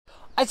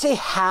I'd say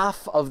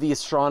half of the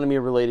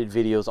astronomy-related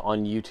videos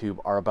on YouTube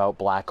are about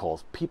black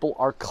holes. People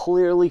are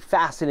clearly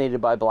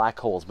fascinated by black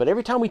holes, but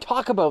every time we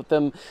talk about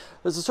them,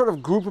 there's a sort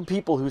of group of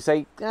people who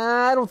say,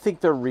 I don't think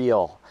they're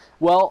real.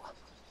 Well,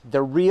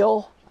 they're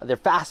real, they're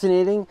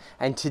fascinating,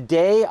 and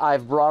today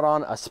I've brought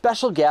on a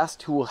special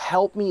guest who will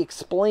help me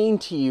explain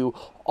to you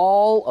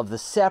all of the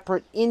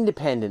separate,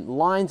 independent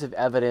lines of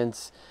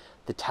evidence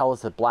that tell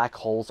us that black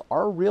holes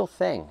are a real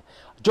thing.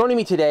 Joining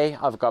me today,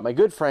 I've got my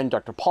good friend,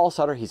 Dr. Paul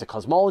Sutter. He's a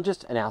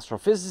cosmologist, an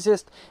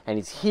astrophysicist, and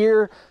he's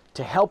here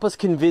to help us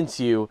convince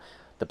you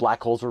that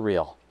black holes are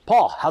real.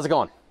 Paul, how's it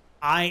going?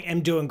 I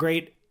am doing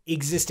great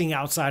existing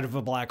outside of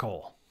a black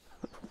hole.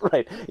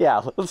 Right,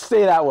 yeah, let's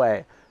stay that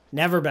way.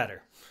 Never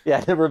better.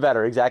 Yeah, never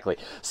better, exactly.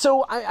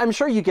 So I'm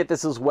sure you get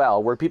this as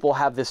well, where people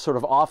have this sort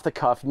of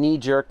off-the-cuff,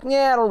 knee-jerk,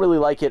 I don't really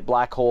like it,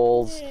 black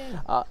holes.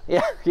 I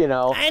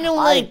don't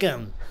like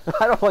them.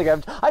 I don't like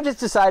them. I've just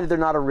decided they're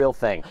not a real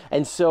thing.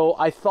 And so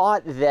I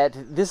thought that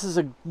this is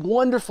a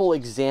wonderful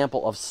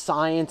example of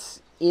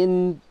science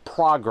in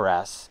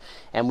progress,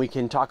 and we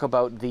can talk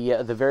about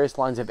the various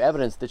lines of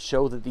evidence that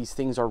show that these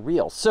things are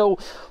real. So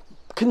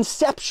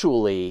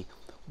conceptually,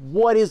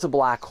 what is a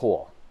black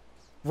hole?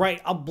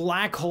 Right, a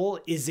black hole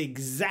is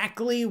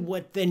exactly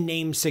what the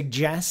name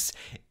suggests.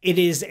 It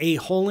is a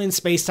hole in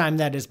space-time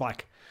that is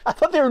black. I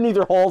thought they were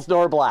neither holes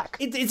nor black.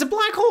 It's a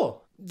black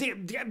hole. They're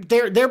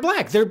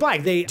black. They're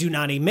black. They do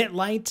not emit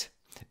light.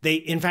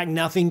 In fact,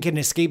 nothing can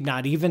escape,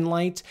 not even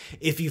light.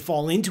 If you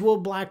fall into a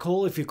black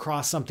hole, if you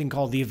cross something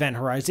called the event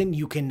horizon,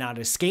 you cannot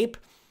escape.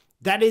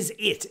 That is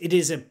it. It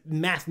is a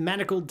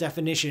mathematical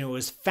definition. It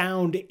was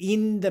found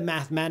in the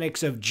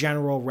mathematics of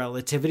general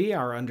relativity,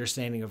 our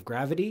understanding of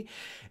gravity.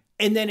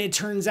 And then it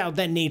turns out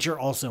that nature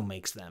also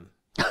makes them.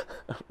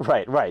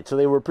 Right. So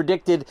they were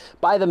predicted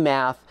by the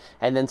math,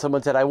 and then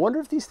someone said, I wonder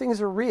if these things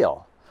are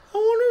real. I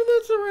wonder if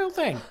that's a real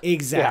thing.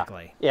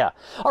 Exactly. Yeah.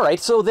 All right.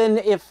 So then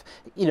if,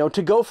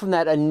 to go from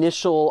that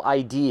initial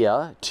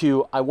idea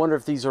to, I wonder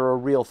if these are a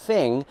real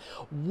thing,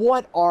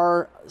 what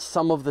are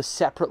some of the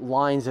separate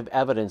lines of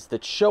evidence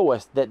that show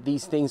us that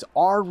these things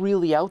are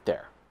really out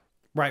there?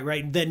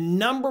 Right. The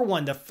number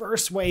one, the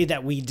first way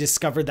that we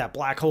discovered that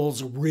black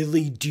holes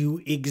really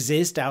do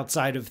exist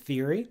outside of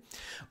theory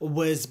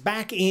was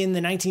back in the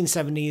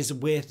 1970s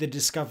with the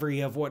discovery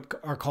of what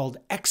are called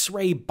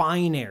X-ray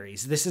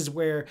binaries. This is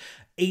where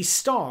a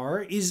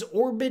star is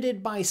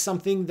orbited by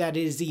something that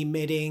is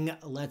emitting,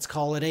 let's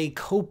call it a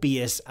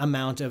copious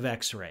amount of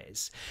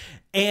X-rays.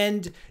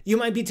 And you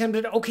might be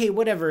tempted, okay,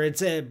 whatever,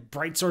 it's a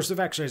bright source of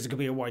X-rays. It could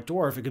be a white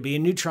dwarf, it could be a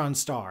neutron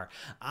star.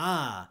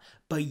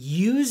 But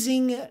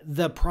using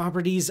the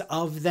properties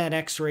of that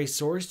X-ray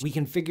source, we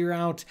can figure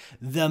out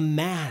the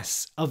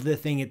mass of the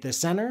thing at the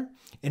center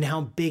and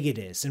how big it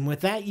is. And with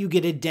that, you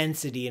get a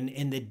density.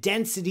 And the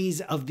densities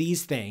of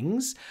these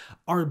things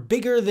are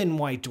bigger than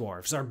white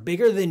dwarfs, are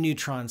bigger than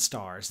neutron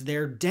stars.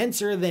 They're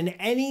denser than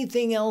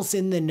anything else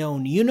in the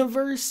known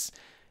universe.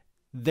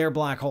 They're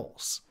black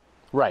holes.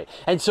 Right.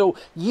 And so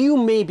you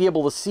may be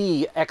able to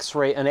see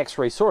an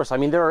X-ray source. I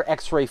mean, there are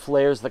X-ray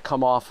flares that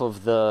come off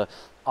of the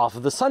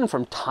sun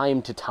from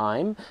time to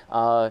time.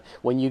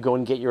 When you go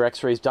and get your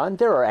X-rays done,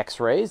 there are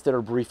X-rays that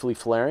are briefly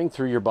flaring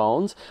through your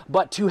bones.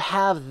 But to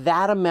have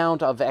that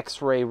amount of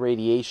X-ray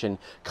radiation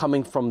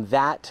coming from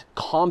that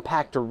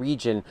compact a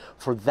region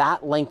for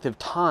that length of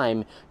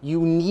time,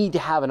 you need to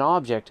have an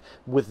object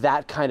with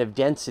that kind of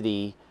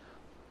density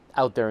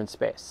out there in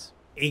space.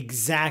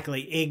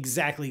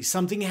 Exactly.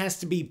 Something has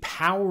to be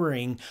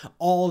powering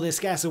all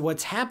this gas. So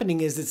what's happening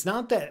is it's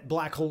not that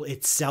black hole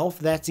itself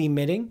that's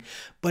emitting,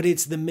 but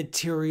it's the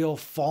material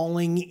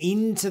falling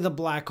into the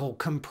black hole,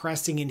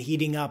 compressing and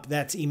heating up,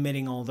 that's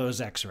emitting all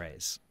those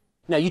X-rays.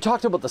 Now, you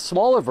talked about the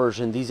smaller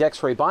version, these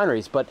X-ray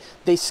binaries, but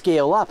they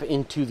scale up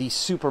into the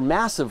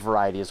supermassive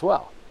variety as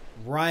well.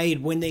 Right.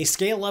 When they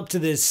scale up to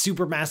this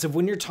supermassive,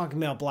 when you're talking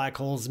about black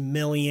holes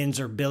millions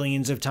or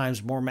billions of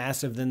times more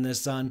massive than the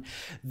sun,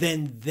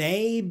 then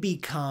they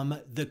become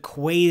the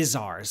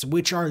quasars,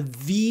 which are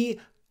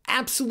the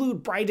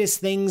absolute brightest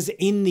things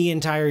in the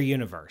entire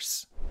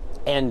universe.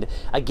 And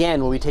again,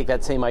 when we take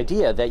that same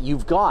idea that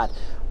you've got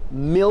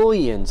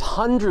millions,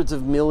 hundreds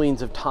of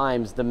millions of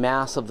times the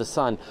mass of the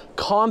sun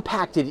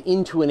compacted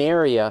into an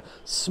area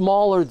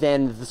smaller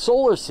than the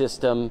solar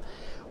system,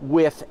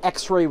 with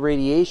X-ray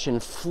radiation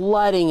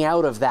flooding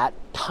out of that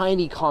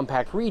tiny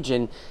compact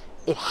region,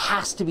 it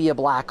has to be a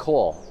black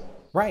hole.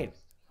 Right.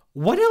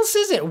 What else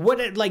is it?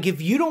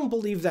 If you don't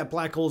believe that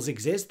black holes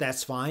exist,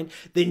 that's fine.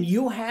 Then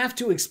you have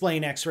to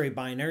explain X-ray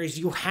binaries.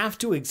 You have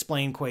to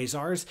explain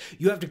quasars.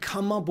 You have to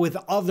come up with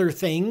other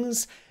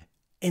things.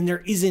 And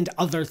there isn't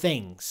other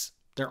things.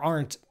 There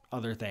aren't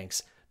other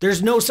things.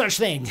 There's no such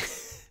thing.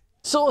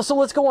 So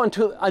let's go on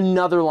to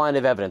another line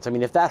of evidence. I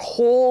mean, if that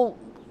whole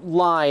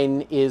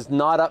line is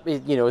not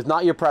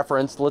your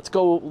preference, let's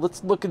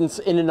look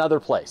in another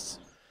place.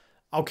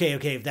 Okay,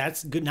 if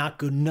that's good, not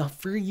good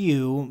enough for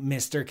you,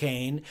 Mr.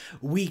 Kane,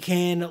 we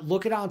can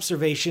look at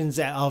observations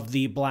of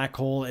the black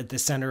hole at the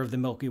center of the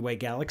Milky Way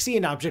galaxy,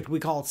 an object we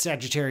call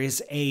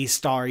Sagittarius A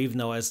star, even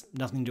though it has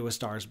nothing to do with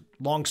stars.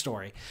 Long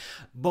story.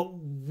 But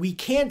we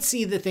can't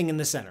see the thing in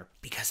the center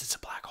because it's a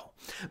black hole.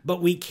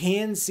 But we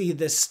can see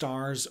the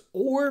stars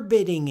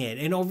orbiting it.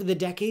 And over the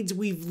decades,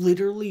 we've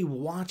literally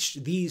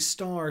watched these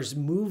stars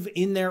move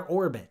in their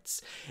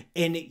orbits.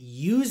 And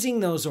using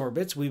those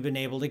orbits, we've been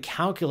able to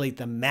calculate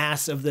the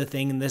mass of the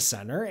thing in the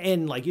center.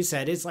 And like you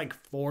said, it's like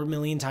 4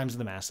 million times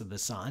the mass of the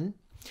sun.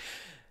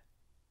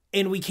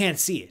 And we can't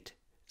see it.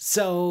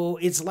 So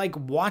it's like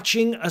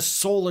watching a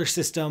solar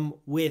system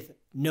with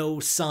no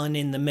sun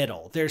in the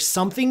middle. There's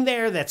something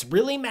there that's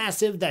really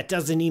massive that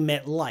doesn't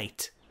emit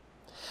light.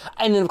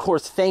 And then, of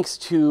course, thanks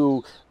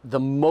to the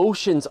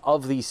motions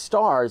of these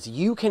stars,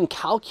 you can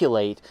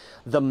calculate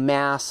the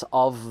mass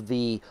of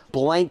the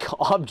blank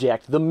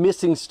object, the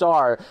missing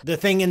star. The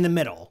thing in the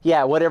middle.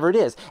 Yeah, whatever it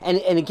is. And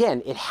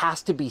again, it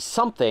has to be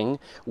something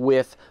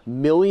with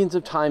millions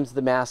of times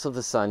the mass of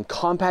the sun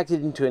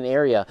compacted into an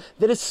area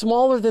that is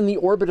smaller than the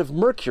orbit of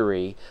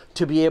Mercury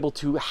to be able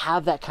to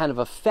have that kind of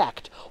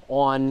effect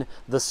on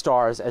the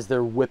stars as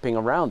they're whipping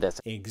around this.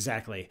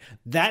 Exactly.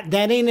 That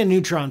ain't a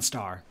neutron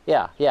star.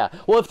 Yeah.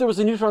 Well, if there was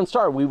a neutron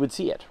star, we would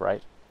see it,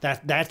 right?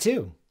 That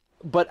too.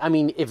 But I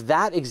mean, if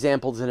that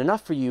example isn't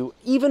enough for you,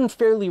 even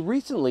fairly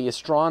recently,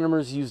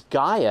 astronomers used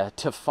Gaia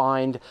to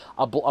find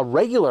a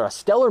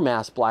stellar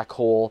mass black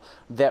hole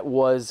that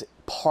was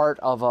part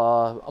of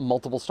a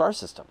multiple star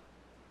system.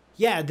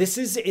 Yeah, this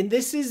is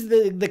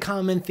the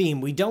common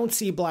theme. We don't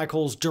see black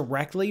holes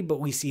directly,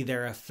 but we see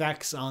their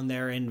effects on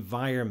their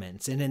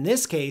environments. And in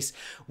this case,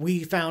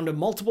 we found a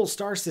multiple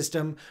star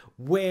system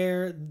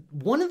where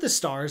one of the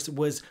stars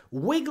was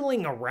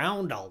wiggling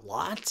around a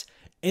lot,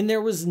 and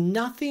there was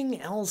nothing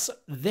else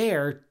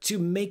there to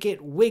make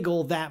it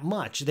wiggle that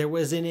much. There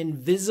was an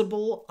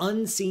invisible,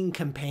 unseen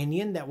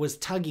companion that was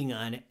tugging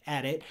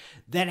at it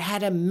that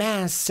had a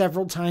mass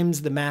several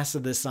times the mass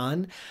of the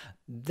sun.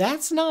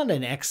 That's not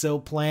an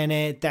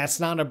exoplanet. That's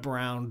not a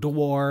brown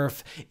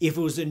dwarf. If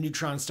it was a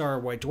neutron star or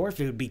white dwarf,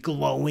 it would be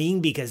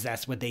glowing because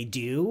that's what they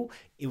do.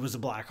 It was a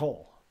black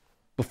hole.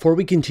 Before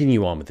we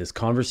continue on with this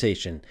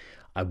conversation,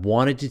 I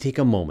wanted to take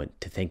a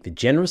moment to thank the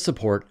generous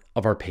support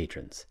of our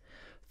patrons.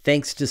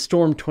 Thanks to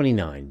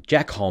Storm29,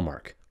 Jack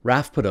Hallmark,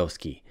 Raf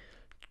Podolsky,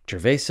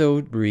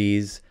 Gervaso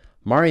Breeze,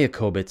 Maria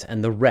Kobitz,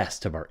 and the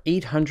rest of our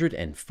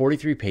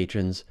 843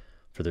 patrons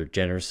for their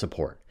generous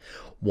support.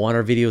 Want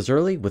our videos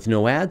early with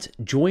no ads?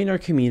 Join our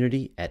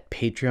community at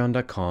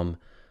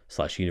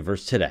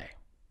patreon.com/universe today.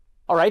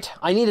 All right,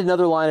 I need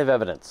another line of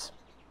evidence.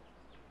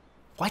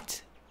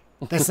 What?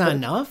 That's not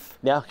enough?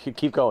 Yeah,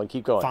 keep going.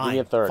 Fine, give me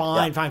a third.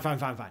 Fine.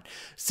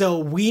 So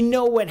we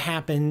know what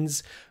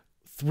happens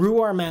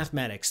through our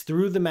mathematics,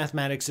 through the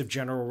mathematics of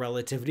general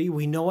relativity.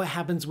 We know what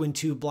happens when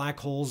two black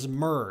holes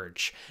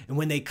merge. And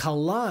when they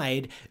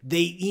collide,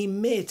 they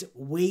emit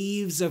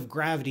waves of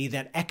gravity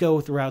that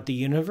echo throughout the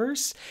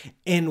universe.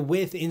 And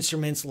with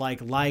instruments like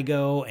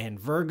LIGO and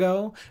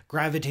Virgo,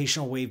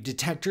 gravitational wave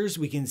detectors,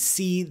 we can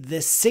see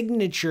the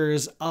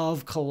signatures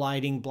of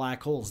colliding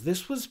black holes.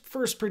 This was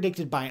first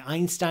predicted by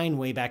Einstein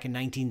way back in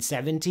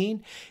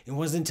 1917. It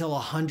wasn't until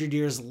 100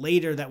 years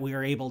later that we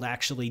were able to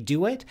actually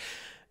do it.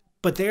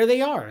 But there they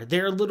are.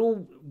 They're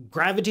little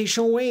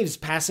gravitational waves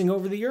passing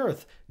over the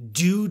Earth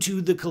due to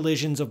the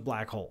collisions of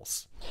black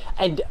holes.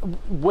 And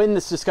when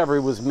this discovery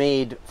was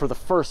made for the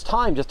first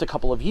time just a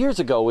couple of years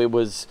ago, it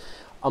was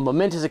a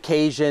momentous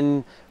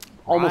occasion.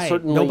 Almost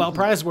certainly Nobel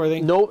Prize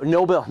worthy.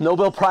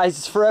 Nobel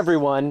Prizes for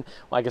everyone.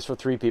 Well, I guess for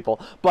 3 people.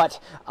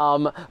 But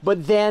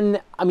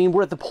then, I mean,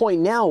 we're at the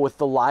point now with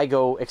the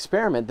LIGO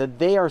experiment that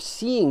they are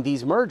seeing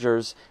these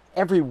mergers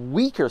every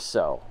week or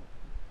so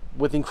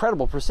with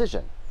incredible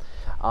precision.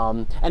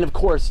 And of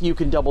course, you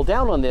can double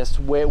down on this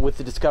with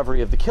the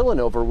discovery of the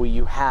kilonova, where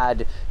you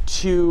had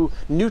 2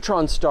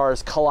 neutron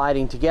stars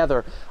colliding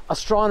together.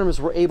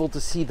 Astronomers were able to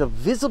see the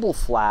visible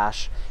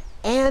flash,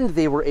 and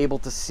they were able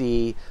to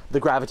see the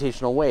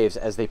gravitational waves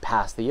as they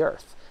passed the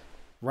Earth.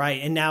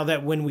 Right, and now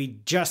that when we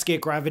just get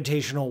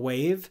gravitational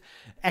wave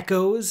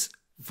echoes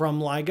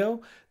from LIGO,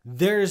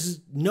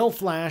 there's no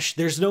flash,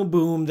 there's no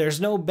boom,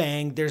 there's no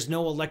bang, there's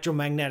no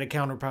electromagnetic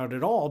counterpart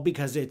at all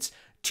because it's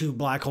 2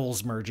 black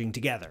holes merging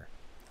together.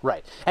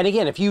 Right. And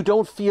again, if you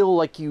don't feel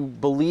like you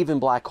believe in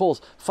black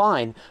holes,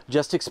 fine.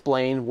 Just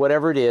explain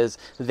whatever it is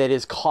that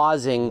is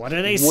causing What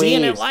are they waves.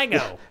 seeing at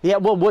LIGO? Yeah,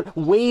 well, what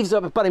waves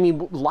of, but I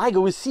mean,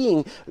 LIGO is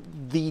seeing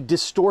the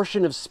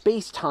distortion of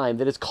space-time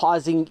that is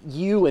causing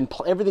you and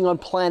everything on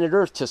planet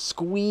Earth to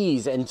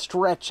squeeze and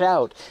stretch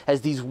out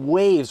as these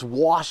waves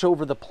wash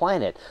over the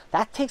planet.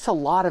 That takes a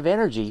lot of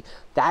energy.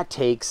 That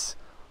takes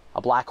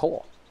a black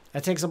hole.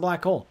 That takes a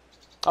black hole.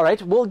 All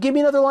right, well, give me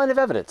another line of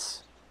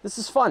evidence. This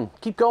is fun.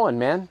 Keep going,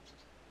 man.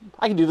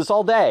 I can do this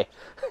all day.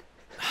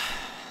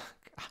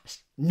 Gosh.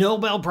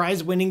 Nobel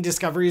Prize winning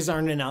discoveries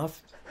aren't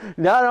enough.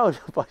 No.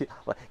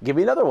 Give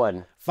me another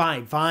one.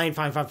 Fine.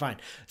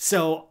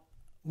 So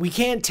we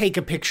can't take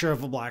a picture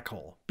of a black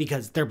hole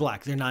because they're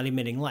black, they're not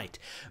emitting light.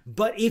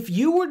 But if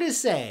you were to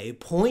say,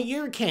 point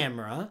your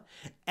camera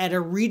at a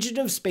region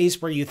of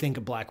space where you think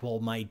a black hole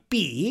might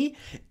be,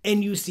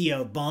 and you see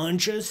a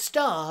bunch of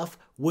stuff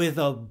with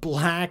a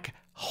black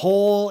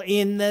hole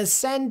in the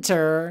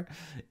center,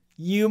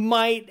 you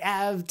might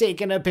have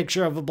taken a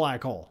picture of a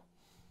black hole,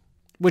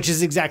 which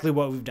is exactly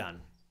what we've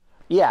done.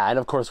 Yeah, and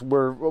of course,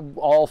 we're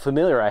all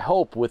familiar, I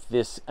hope, with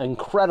this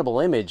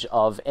incredible image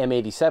of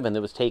M87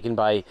 that was taken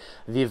by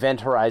the Event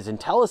Horizon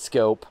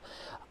Telescope.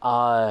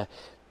 You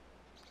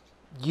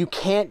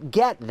can't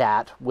get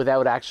that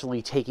without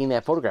actually taking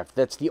that photograph.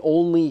 That's the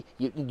only...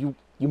 You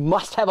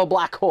must have a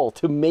black hole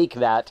to make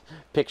that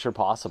picture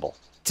possible.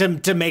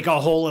 To make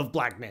a hole of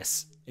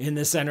blackness in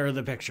the center of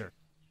the picture.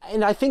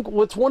 And I think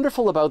what's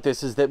wonderful about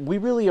this is that we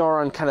really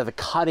are on kind of the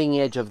cutting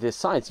edge of this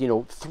science. You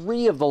know,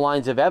 3 of the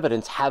lines of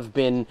evidence have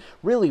been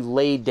really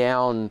laid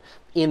down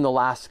in the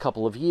last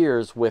couple of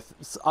years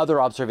with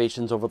other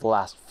observations over the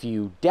last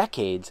few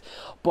decades.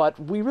 But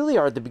we really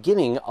are at the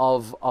beginning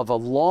of a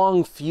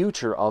long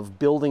future of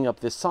building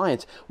up this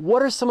science.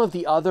 What are some of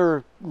the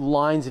other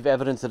lines of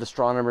evidence that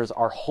astronomers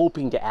are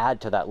hoping to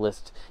add to that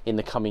list in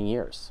the coming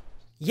years?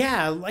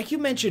 Yeah, like you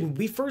mentioned,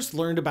 we first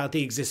learned about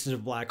the existence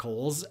of black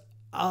holes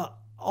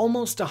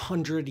almost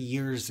 100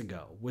 years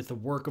ago with the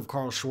work of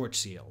Carl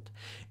Schwarzschild.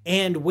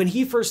 And when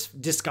he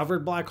first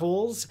discovered black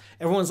holes,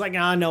 everyone's like,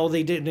 no,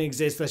 they didn't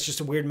exist. That's just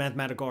a weird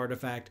mathematical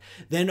artifact.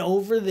 Then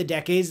over the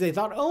decades, they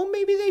thought, oh,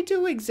 maybe they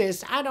do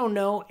exist. I don't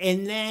know.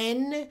 And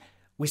then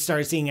we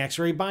started seeing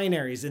X-ray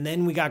binaries, and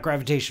then we got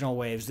gravitational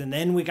waves, and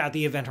then we got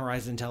the Event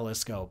Horizon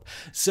Telescope.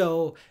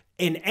 So,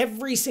 and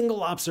every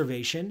single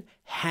observation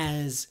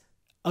has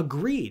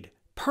agreed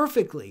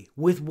perfectly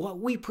with what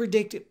we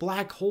predict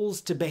black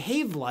holes to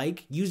behave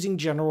like using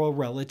general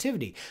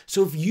relativity.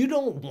 So if you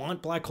don't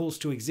want black holes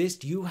to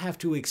exist, you have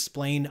to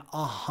explain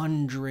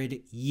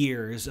 100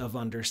 years of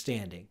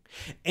understanding.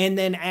 And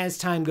then as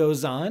time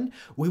goes on,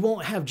 we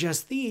won't have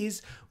just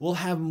these, we'll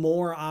have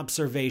more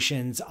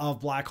observations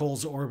of black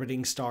holes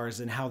orbiting stars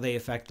and how they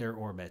affect their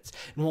orbits.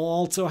 And we'll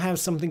also have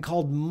something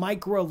called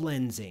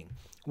microlensing.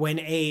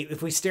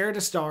 If we stare at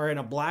a star and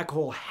a black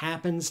hole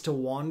happens to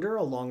wander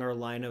along our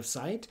line of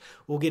sight,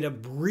 we'll get a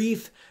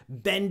brief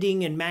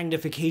bending and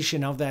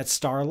magnification of that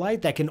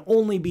starlight that can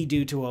only be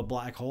due to a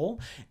black hole.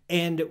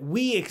 And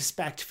we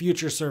expect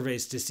future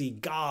surveys to see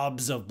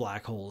gobs of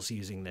black holes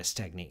using this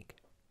technique.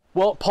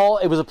 Well, Paul,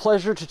 it was a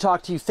pleasure to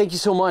talk to you. Thank you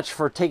so much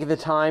for taking the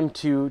time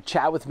to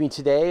chat with me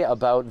today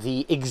about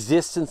the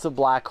existence of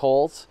black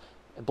holes.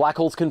 Black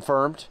holes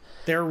confirmed.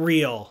 They're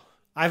real.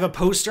 I have a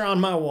poster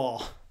on my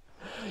wall.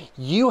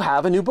 You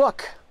have a new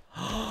book.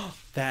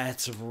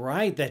 That's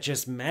right. That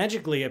just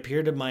magically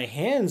appeared in my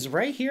hands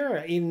right here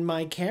in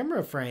my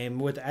camera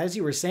frame. As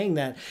you were saying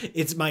that,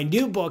 it's my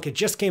new book. It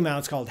just came out.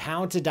 It's called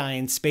How to Die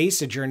in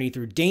Space, A Journey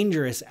Through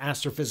Dangerous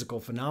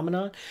Astrophysical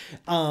Phenomena.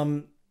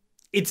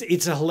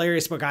 It's a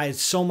hilarious book. I had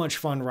so much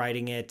fun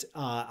writing it.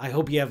 I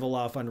hope you have a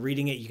lot of fun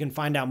reading it. You can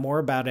find out more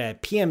about it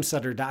at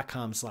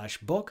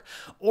pmsutter.com/book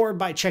or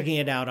by checking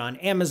it out on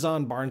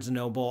Amazon, Barnes &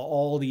 Noble,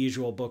 all the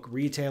usual book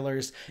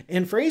retailers.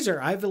 And Fraser,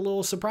 I have a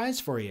little surprise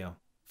for you.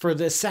 For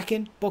the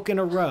second book in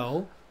a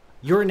row,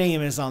 your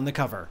name is on the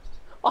cover.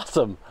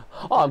 Awesome.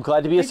 Oh, I'm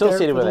glad to be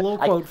associated with it. A little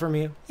quote from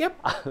you. Yep.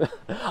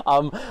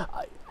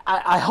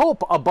 I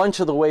hope a bunch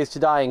of the ways to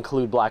die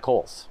include black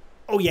holes.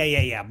 Oh,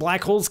 yeah.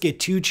 Black holes get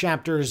 2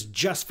 chapters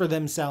just for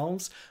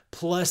themselves,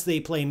 plus they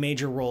play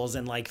major roles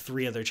in like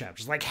 3 other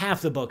chapters. Like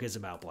half the book is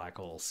about black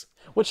holes.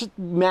 Which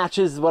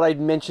matches what I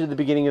mentioned at the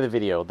beginning of the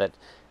video, that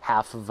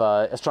half of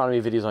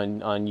astronomy videos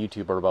on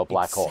YouTube are about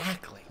black holes.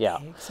 Exactly. Yeah.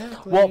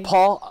 Exactly. Well,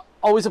 Paul,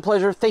 always a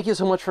pleasure. Thank you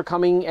so much for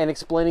coming and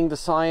explaining the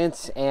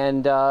science,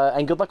 and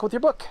good luck with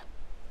your book.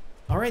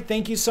 All right.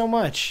 Thank you so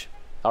much.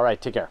 All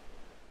right. Take care.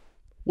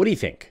 What do you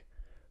think?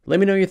 Let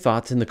me know your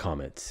thoughts in the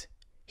comments.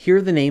 Here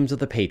are the names of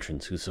the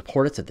patrons who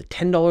support us at the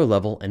 $10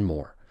 level and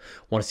more.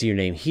 Want to see your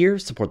name here,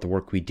 support the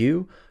work we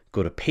do?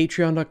 Go to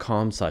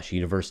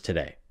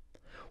patreon.com/universetoday.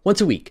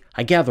 Once a week,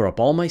 I gather up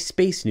all my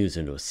space news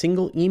into a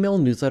single email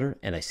newsletter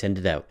and I send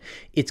it out.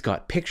 It's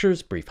got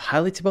pictures, brief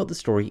highlights about the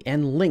story,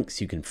 and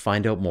links you can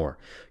find out more.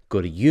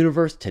 Go to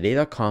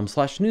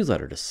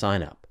universetoday.com/newsletter to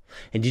sign up.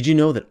 And did you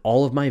know that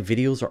all of my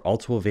videos are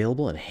also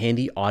available in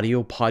handy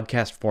audio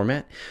podcast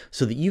format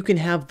so that you can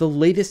have the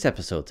latest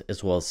episodes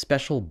as well as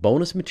special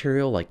bonus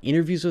material like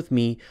interviews with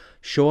me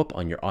show up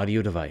on your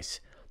audio device?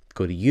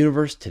 Go to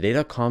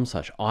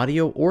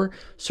universetoday.com/audio or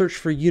search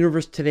for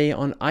Universe Today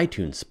on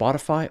iTunes,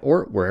 Spotify,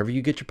 or wherever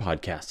you get your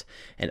podcasts,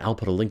 and I'll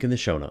put a link in the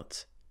show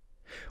notes.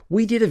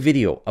 We did a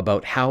video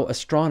about how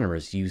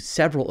astronomers use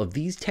several of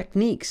these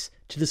techniques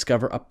to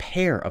discover a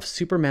pair of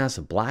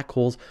supermassive black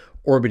holes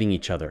orbiting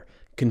each other,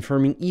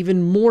 confirming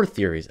even more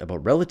theories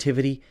about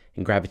relativity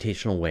and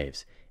gravitational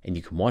waves, and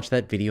you can watch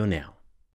that video now.